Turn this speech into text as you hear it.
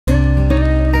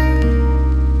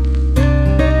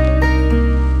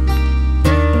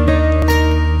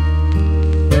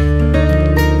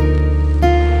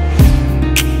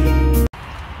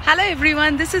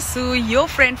everyone, this is Sue, your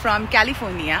friend from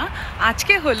California.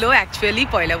 আজকে হলো actually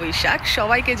পয়লা বৈশাখ।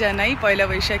 সবাইকে জানাই পয়লা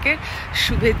বৈশাখের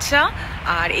শুভেচ্ছা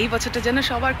আর এই বছরটা যেন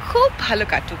সবার খুব ভালো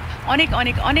কাটুক। অনেক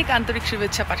অনেক অনেক আন্তরিক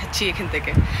শুভেচ্ছা পাঠাচ্ছি এখান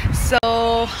থেকে। সো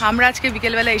আমরা আজকে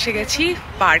বিকেলবেলা এসে গেছি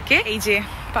পার্কে। এই যে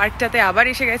পার্কটাতে আবার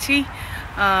এসে গেছি।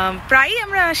 প্রায়ই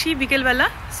আমরা আসি বিকেলবেলা,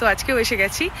 সো আজকেও এসে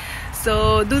গেছি। সো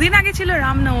দুদিন আগে ছিল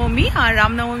রামনবমী, আর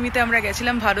রামনবমীতে আমরা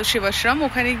গেছিলাম ভারত সেবাশ্রম।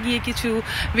 ওখানে গিয়ে কিছু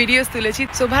ভিডিওস তুলেছি।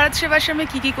 সো ভারত সেবাশ্রমে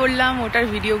কী করলাম ওটার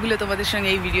ভিডিওগুলো তোমাদের সঙ্গে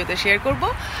এই ভিডিওতে শেয়ার করব।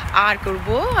 আর করব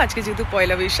আজকে যেহেতু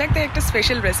পয়লা বৈশাখ, তাই একটা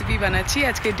স্পেশাল রেসিপি বানাচ্ছি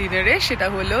আজকে ডিনারে, সেটা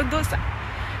হলো দোসা।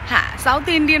 হ্যাঁ, সাউথ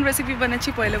ইন্ডিয়ান রেসিপি বানাচ্ছি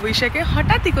পয়লা বৈশাখে।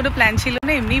 হঠাৎই কোনো প্ল্যান ছিল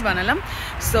না, এমনিই বানালাম।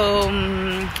 সো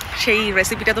সেই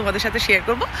রেসিপিটা তোমাদের সাথে শেয়ার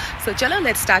করবো। সো চলো,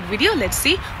 let's start video, let's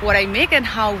see what I make and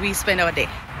how we spend our day.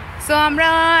 So আমরা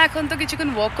এখন তো কিছুক্ষণ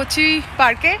ওয়াক করছি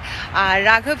পার্কে, আর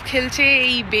রাঘব খেলছে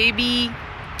এই বেবি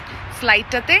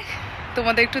স্লাইডটাতে।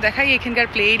 তোমাদের একটু দেখাই এখানকার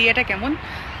প্লে এরিয়াটা কেমন।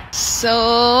 সো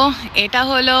এটা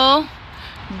হলো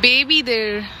বেবিদের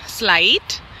স্লাইড,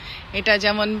 এটা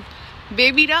যেমন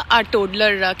বেবিরা আর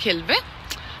টোডলাররা খেলবে।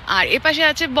 আর এপাশে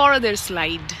আছে বড়দের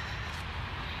স্লাইড,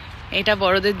 এটা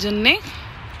বড়দের জন্যে,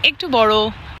 একটু বড়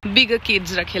বিগার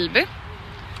কিডসরা খেলবে।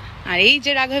 আর এই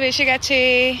যে রাঘব এসে গেছে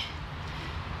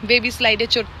বেবি স্লাইডে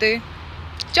চড়তে।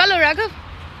 চলো রাঘব,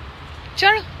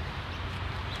 চলো,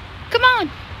 কাম অন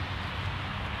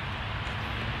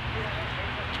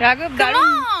রাঘব,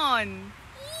 দারুণ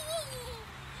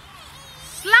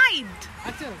স্লাইড।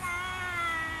 আচ্ছা,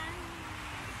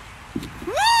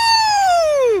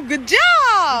 গুড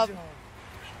জব।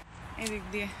 এদিক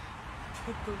দিয়ে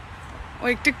ও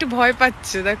একটু একটু ভয়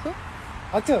পাচ্ছে, দেখো।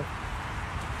 আচ্ছা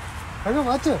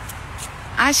আচ্ছা,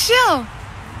 আসো।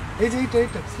 এই যে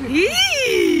এইটা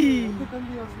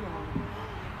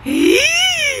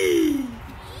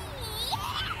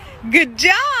গুড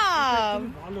জব।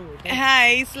 হ্যাঁ,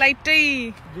 এই স্লাইডটাই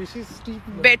বেশি স্টিপ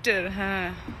বেটার। হ্যাঁ,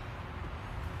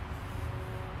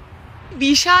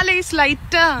 বিশাল এই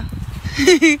স্লাইডটা।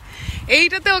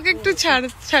 এইটাতে ওকে একটু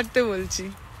ছাড়তে বলছি।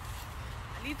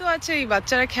 খালি তো আছে, এই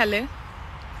বাচ্চারা খেলে,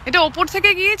 এটা ওপর থেকে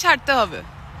গিয়ে ছাড়তে হবে।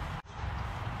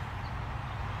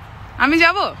 আমি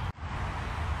যাব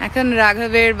এখন।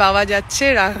 রাঘবের বাবা যাচ্ছে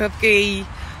রাঘবকে এই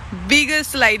বিগার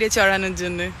স্লাইডে চড়ানোর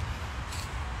জন্য।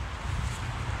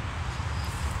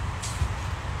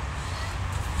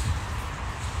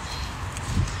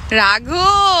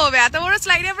 রাঘব, এত বড়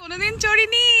স্লাইডে কোনোদিন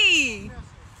চড়িনি।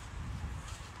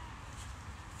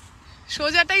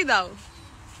 সোজাটাই দাও,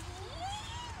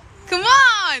 কাম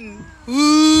অন।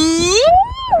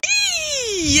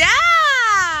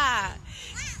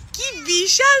 কি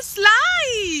বিশাল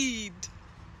স্লাইড।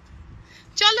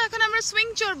 চলো এখন আমরা সুইং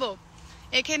চড়বো।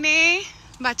 এখানে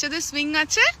বাচ্চাদের সুইং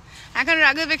আছে, এখন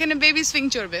রাঘব এখানে বেবি সুইং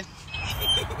চড়বে।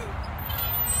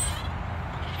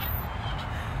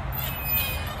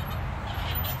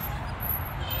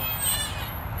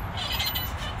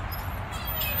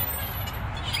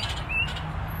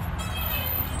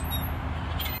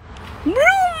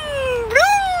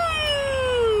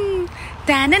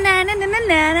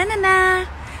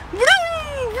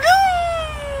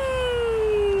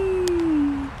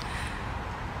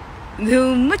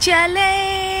 धूम चले,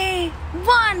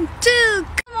 1 2,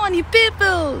 come on you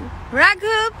people.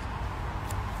 Raghav,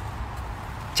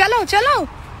 चलो चलो,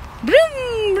 ब्रूम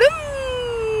ब्रूम।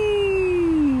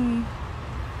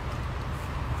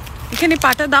 এখানে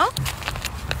পাটা দাও,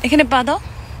 এখানে পা দাও।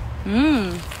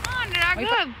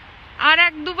 রাঘব, আর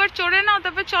এক দুবার চড়ে নাও,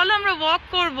 তারপর চলো আমরা ওয়াক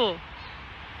করব।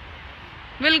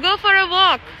 We'll go for a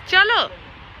walk. চলো।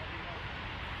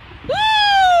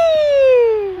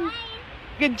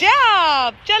 Good job.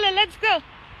 চলো, let's go.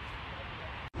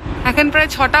 এখন প্রায়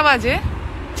 6টা বাজে,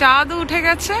 চাঁদও উঠে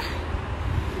গেছে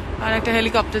আর একটা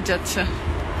হেলিকপ্টার যাচ্ছে।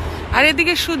 আর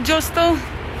এদিকে সূর্যাস্ত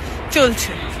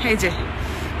চলছে, এই যে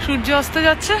সূর্য অস্ত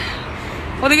যাচ্ছে,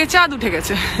 ওদিকে চাঁদ উঠে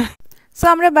গেছে। সো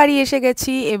আমরা বাড়ি এসে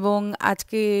গেছি এবং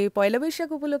আজকে পয়লা বৈশাখ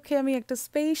উপলক্ষে আমি একটা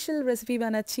স্পেশাল রেসিপি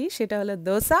বানাচ্ছি, সেটা হলো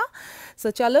দোসা। সো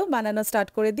চলো বানানো স্টার্ট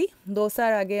করে দিই।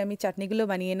 দোসার আগে আমি চাটনিগুলো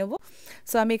বানিয়ে নেব।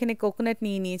 সো আমি এখানে কোকোনাট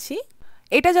নিয়ে নিয়েছি।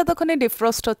 এটা যতক্ষণে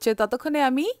ডিফ্রস্ট হচ্ছে ততক্ষণে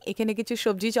আমি এখানে কিছু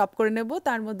সবজি চপ করে নেব,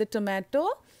 তার মধ্যে টমেটো,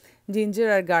 জিঞ্জার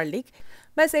আর গার্লিক।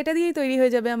 ব্যাস এটা দিয়েই তৈরি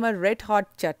হয়ে যাবে আমার রেড হট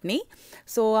চাটনি।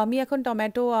 সো আমি এখন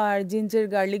টমেটো আর জিঞ্জার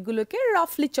গার্লিকগুলোকে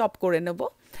রাফলি চপ করে নেব।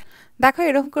 দেখো,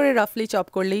 এরকম করে রাফলি চপ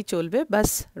করলেই চলবে, বাস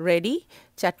রেডি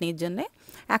চাটনির জন্যে।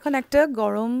 এখন একটা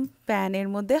গরম প্যানের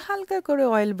মধ্যে হালকা করে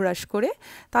অয়েল ব্রাশ করে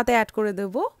তাতে অ্যাড করে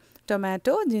দেব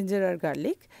টমেটো, জিঞ্জার আর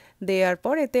গার্লিক। দেওয়ার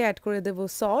পর এতে অ্যাড করে দেব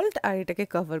সল্ট, আর এটাকে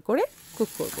কভার করে কুক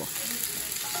করব।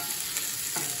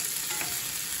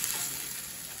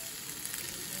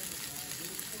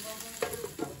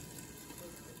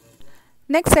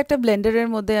 নেক্সট একটা ব্লেন্ডারের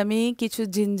মধ্যে আমি কিছু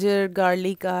জিঞ্জার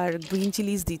গার্লিক আর গ্রিন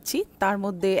চিলিজ দিচ্ছি, তার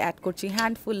মধ্যে অ্যাড করছি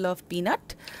হ্যান্ডফুল অফ পিনাট,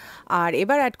 আর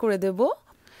এবার অ্যাড করে দেব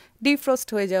ডিফ্রস্ট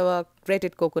হয়ে যাওয়া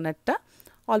গ্রেটেড কোকোনাটটা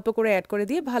অল্প করে অ্যাড করে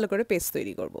দিয়ে ভালো করে পেস্ট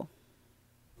তৈরি করব।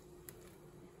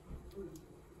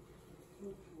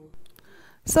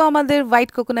 সো আমাদের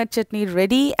হোয়াইট কোকোনাট চাটনি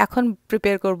রেডি। এখন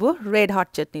প্রিপেয়ার করব রেড হট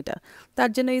চাটনিটা। তার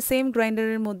জন্য এই সেম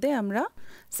গ্রাইন্ডারের মধ্যে আমরা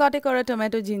সটে করা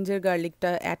টমেটো জিঞ্জার গার্লিকটা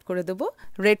অ্যাড করে দেবো,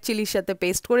 রেড চিলির সাথে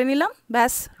পেস্ট করে নিলাম,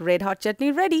 ব্যাস রেড হট চাটনি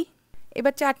রেডি।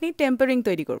 এবার চাটনির টেম্পারিং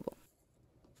তৈরি করব।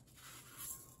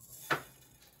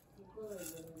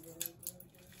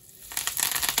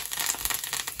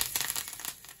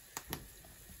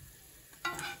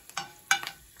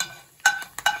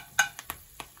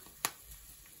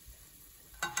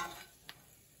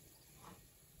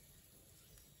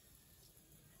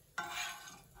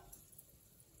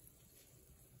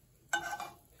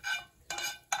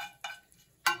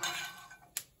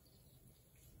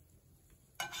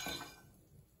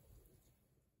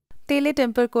 তেলে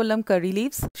টেম্পার করলাম কারি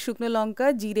লিভস, শুকনো লঙ্কা,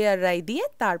 জিরে আর রাই দিয়ে,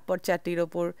 তারপর চাটনির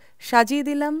ওপর সাজিয়ে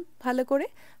দিলাম ভালো করে,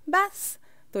 ব্যাস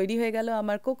তৈরি হয়ে গেল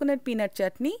আমার কোকোনাট পিনাট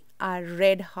চাটনি আর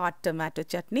রেড হট টমেটো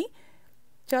চাটনি।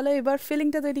 চলো এবার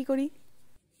ফিলিংটা তৈরি করি।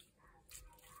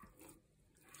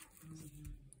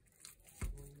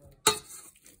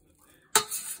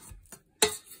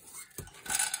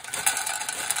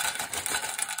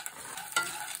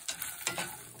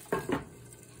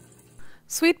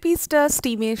 সুইট পিসটা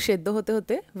স্টিমে সেদ্ধ হতে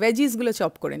হতে ভেজিসগুলো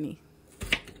চপ করে নিই।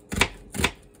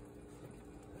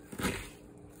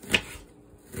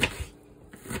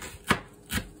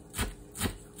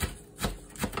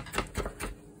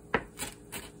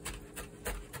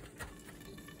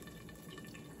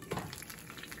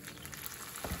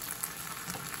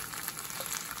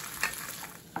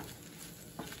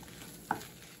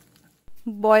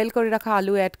 বয়েল করে রাখা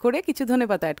আলু অ্যাড করে কিছু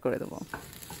ধনেপাতা অ্যাড করে দেবো।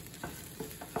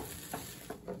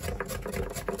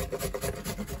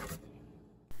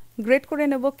 গ্রেট করে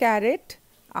নেব ক্যারেট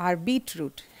আর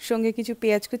বিটরুট, সঙ্গে কিছু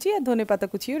পেঁয়াজ কুচি আর ধনেপাতা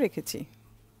কুচিও রেখেছি।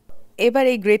 এবার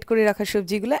এই গ্রেট করে রাখা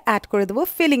সবজিগুলো অ্যাড করে দেবো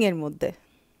ফিলিংয়ের মধ্যে।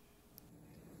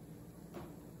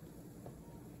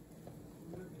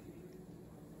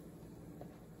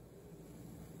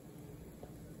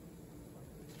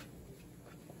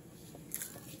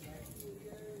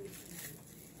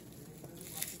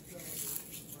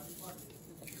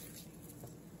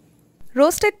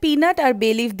 রোস্টেড পিনাট আর বে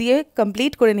লিফ দিয়ে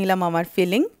কমপ্লিট করে নিলাম আমার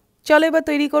ফিলিং। চলো এবার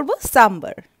তৈরি করব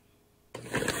সাম্বার।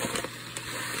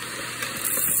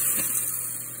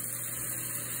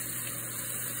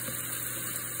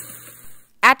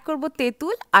 অ্যাড করব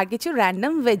তেঁতুল আর কিছু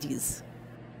র্যান্ডম ভেজিস।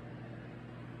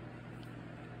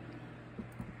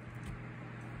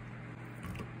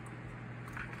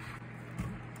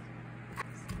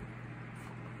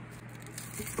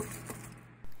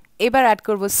 এবার অ্যাড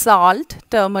করব সল্ট,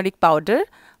 টার্মারিক পাউডার,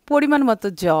 পরিমাণ মতো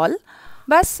জল,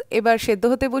 বাস এবার সেদ্ধ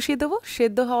হতে বসিয়ে দেবো।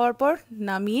 সেদ্ধ হওয়ার পর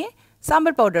নামিয়ে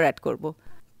সাম্বার পাউডার অ্যাড করব।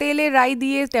 তেলে রাই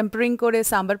দিয়ে টেম্পারিং করে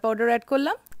সাম্বার পাউডার অ্যাড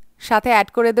করলাম, সাথে অ্যাড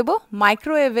করে দেব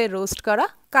মাইক্রোওয়েভে রোস্ট করা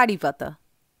কারি পাতা,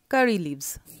 কারি leaves.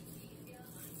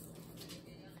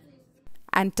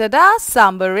 And ta-da,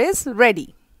 sambar is ready.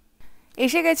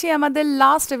 এসে গেছি আমাদের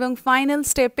লাস্ট এবং ফাইনাল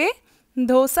স্টেপে,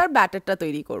 ধোসার ব্যাটারটা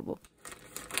তৈরি করব।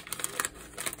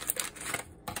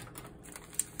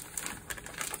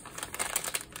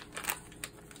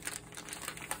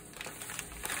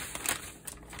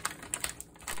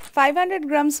 ফাইভ 500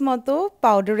 গ্রামস মতো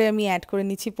পাউডারে আমি অ্যাড করে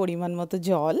নিচ্ছি পরিমাণ মতো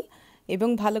জল এবং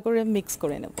ভালো করে মিক্স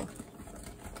করে নেব।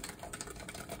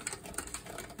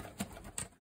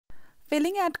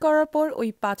 ফিলিং অ্যাড করার পর ওই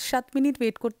 5-7 মিনিট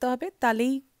ওয়েট করতে হবে,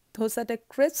 তাহলেই ধোসাটা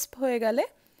ক্রিস্প হয়ে গেলে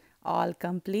all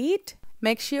complete.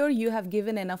 Make sure you have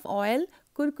given enough oil.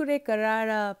 Kurkure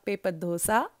karara paper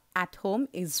dosa at home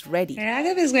is ready.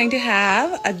 Raghav is going to have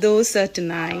a dosa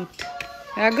tonight.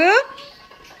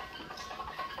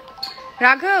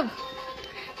 Raghav,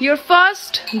 your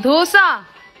first dosa.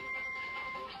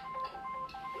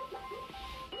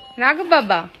 Raghav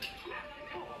Baba.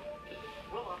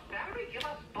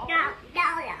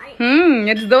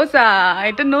 It's dosa.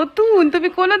 এটা নতুন, তুমি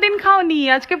কোনোদিন খাওনি,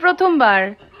 আজকে প্রথমবার।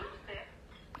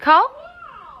 খাও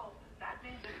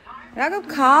রাঘব,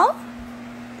 খাও।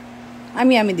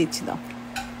 আমি দিচ্ছি, দাও।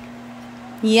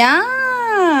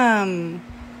 ইয়াম,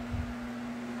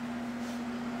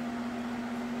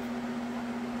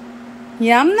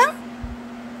 ইয়াম না?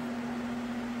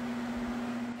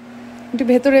 একটু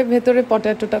ভেতরে ভেতরে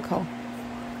পটেটোটা খাও।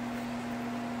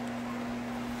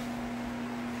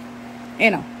 এ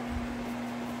নাও,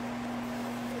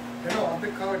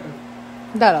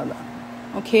 দাঁড়াও দাঁড়াও,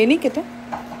 ও খেয়ে নি কেটে।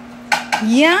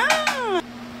 ইয়া,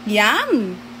 ইয়াম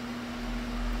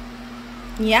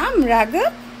ইয়াম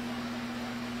রাঘব,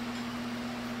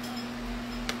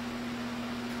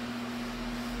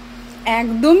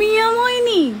 একদমই ইয়াম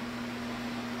হয়নি,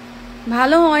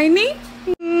 ভালো হয়নি,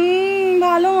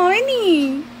 ভালো হয়নি।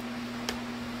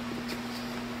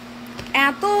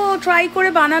 এত ট্রাই করে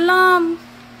বানালাম,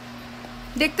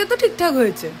 দেখতে তো ঠিকঠাক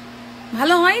হয়েছে,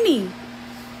 ভালো হয়নি?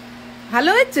 ভালো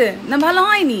হয়েছে না ভালো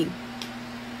হয়নি?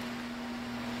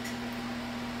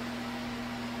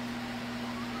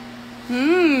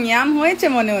 ইয়াম হয়েছে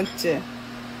মনে হচ্ছে।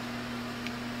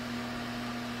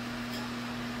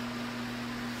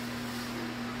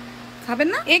 খাবেন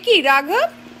না? এ কি রাঘব,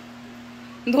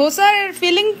 ধোসার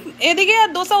ফিলিং এদিকে আর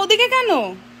দোসা ওদিকে কেন?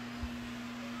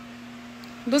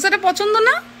 দোসাটা পছন্দ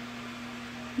না?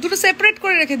 দুটো সেপারেট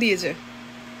করে রেখে দিয়েছে।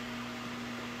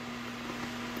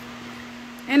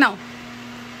 এ নাও,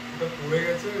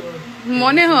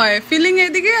 মনে হয় ফিলিং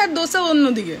এদিকে আর দোসা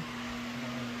অন্যদিকে।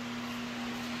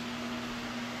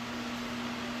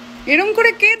 এরম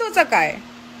করে কে দোসা খায়?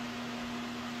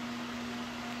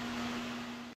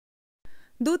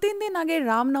 2-3 দিন আগে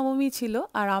রামনবমী ছিল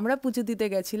আর আমরা পুজো দিতে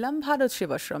গেছিলাম ভারত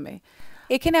সেবাশ্রমে।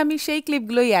 এখানে আমি সেই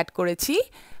ক্লিপগুলোই অ্যাড করেছি।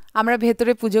 আমরা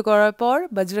ভেতরে পুজো করার পর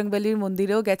বজরংবলীর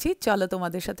মন্দিরেও গেছি, চলো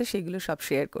তোমাদের সাথে সেগুলো সব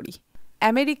শেয়ার করি।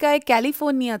 আমেরিকায়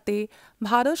ক্যালিফোর্নিয়াতে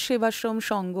ভারত সেবাশ্রম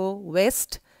সংঘ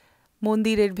ওয়েস্ট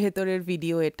মন্দিরের ভেতরের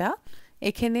ভিডিও এটা।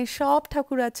 এখানে সব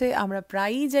ঠাকুর আছে, আমরা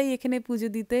প্রায়ই যাই এখানে পুজো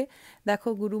দিতে। দেখো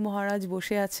গুরু মহারাজ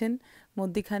বসে আছেন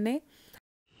মধ্যিখানে।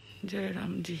 জয়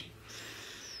রামজি।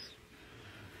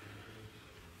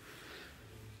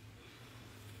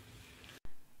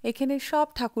 এখানে সব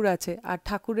ঠাকুর আছে আর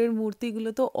ঠাকুরের মূর্তিগুলো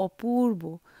তো অপূর্ব।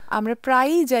 আমরা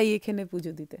প্রায়ই যাই এখানে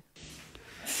পুজো দিতে।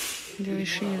 জয়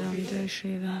শ্রীরাম, জয়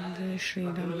শ্রীরাম, জয়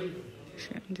শ্রীরাম,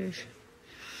 জয়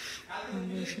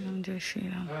শ্রীরাম, জয়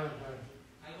শ্রীরাম।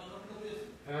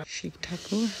 শিব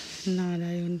ঠাকুর,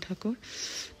 নারায়ণ ঠাকুর,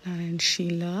 নারায়ণ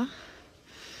শিলা,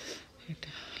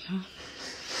 এটা হলো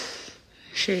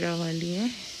শেরাওয়ালি,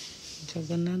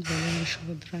 জগন্নাথ বলরাম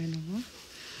সুভদ্রায় নমঃ,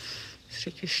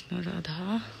 শ্রীকৃষ্ণ রাধা,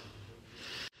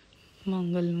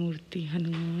 মঙ্গল মূর্তি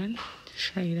হনুমান,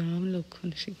 সাই রাম লক্ষ্মণ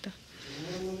সীতা,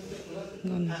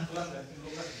 গণপতি,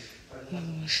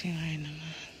 নমঃ শিবায়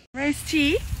নমঃ। আমরা এসেছি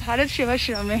ভারত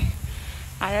সেবাশ্রমে,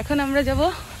 আর এখন আমরা যাব,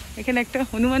 এখানে একটা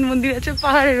হনুমান মন্দির আছে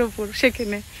পাহাড়ের ওপর,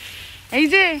 সেখানে এই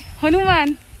যে হনুমান,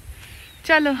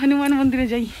 চলো হনুমান মন্দিরে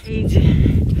যাই। এই যে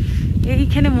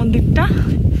এইখানে মন্দিরটা,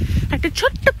 একটা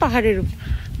ছোট্ট পাহাড়ের উপর,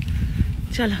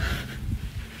 চলো।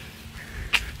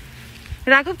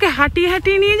 রাঘবকে হাঁটিয়ে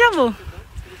হাঁটিয়ে নিয়ে যাব।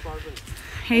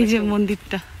 এই যে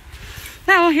মন্দিরটা,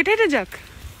 না ও হেঁটে হেঁটে যাক।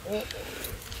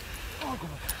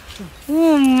 ও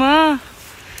মা,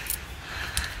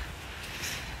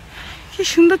 কি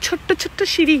সুন্দর ছোট্ট ছোট্ট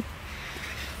সিঁড়ি।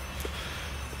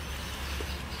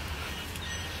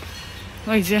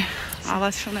 ওই যে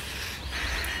আওয়াজ শোনা,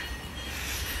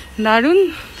 দারুণ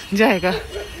জায়গা,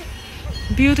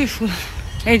 বিউটিফুল।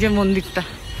 এই যে মন্দিরটা,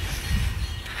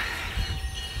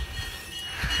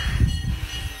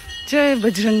 জয়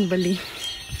বজরংবলী।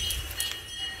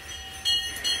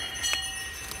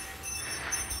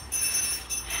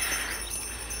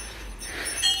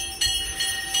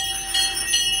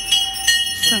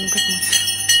 সংকট মোচন।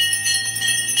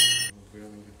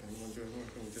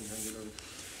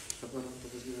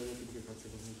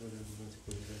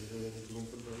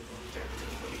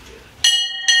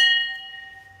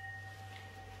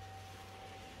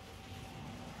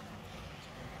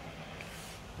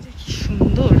 কি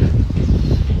সুন্দর,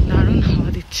 দারুণ হাওয়া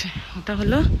দিচ্ছে। ওটা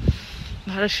হলো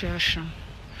ভারত সেবাশ্রম,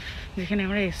 যেখানে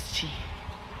আমরা এসেছি।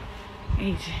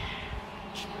 এই যে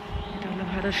এটা হলো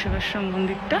ভারত সেবাশ্রম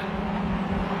মন্দিরটা,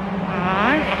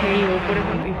 আর এই ওপরে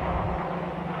মন্দির,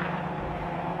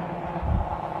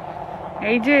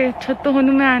 এই যে ছোট্ট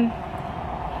হনুমান,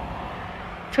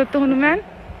 ছোট্ট হনুমান।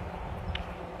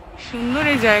 সুন্দর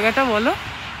এই জায়গাটা, বলো।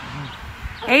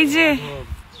 এই যে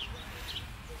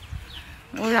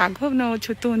ও রাঘব না, ও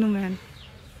ছোট্ট হনুমান।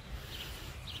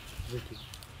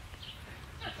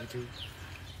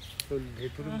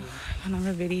 এখন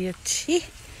আমরা বেরিয়ে যাচ্ছি।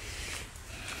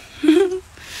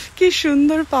 কি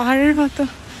সুন্দর পাহাড়ের মতো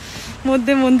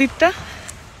মধ্যে মন্দিরটা,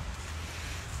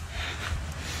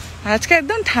 আজকে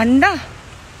একদম ঠান্ডা।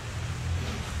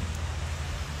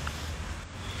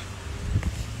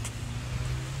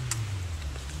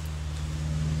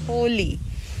 হোলি,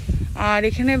 আর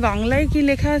এখানে বাংলায় কি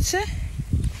লেখা আছে,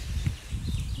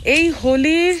 এই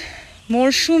হোলির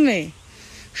মরশুমে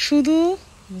শুধু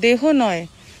দেহ নয়,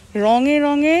 রঙে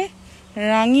রঙে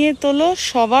রাঙিয়ে তোলো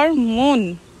সবার মন।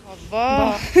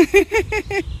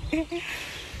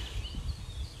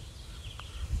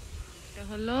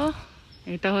 হলো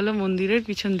এটা হলো মন্দিরের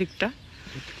পিছন দিকটা।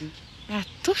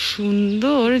 এত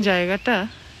সুন্দর জায়গাটা,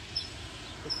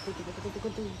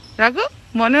 রাখো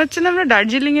মনে হচ্ছে না আমরা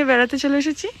দার্জিলিং এ বেড়াতে চলে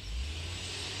এসেছি।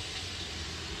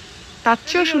 তার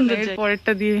চেয়েও সুন্দর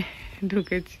পরেরটা দিয়ে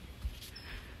ঢুকেছি।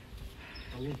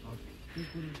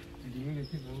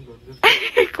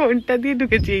 কোনটা দিয়ে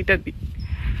ঢুকেছি? এইটা দিয়ে।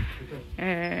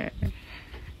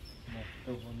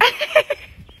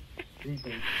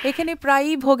 এখানে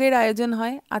প্রায়ই ভোগের আয়োজন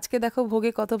হয়। আজকে দেখো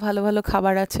ভোগে কত ভালো ভালো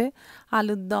খাবার আছে।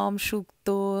 আলুর দম,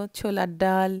 শুক্তো, ছোলার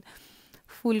ডাল,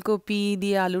 ফুলকপি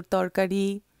দিয়ে আলুর তরকারি,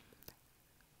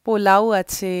 পোলাও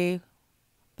আছে,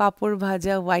 পাঁপড়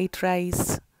ভাজা, white rice.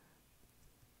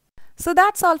 So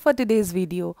that's all for today's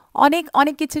video.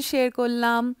 অনেক কিছু শেয়ার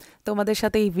করলাম তোমাদের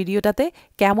সাথে এই ভিডিওটাতে।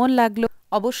 কেমন লাগলো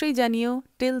অবশ্যই জানিও।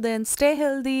 Till then, stay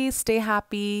healthy, stay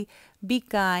happy, be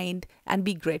kind and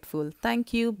be grateful. Thank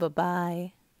you, bye bye.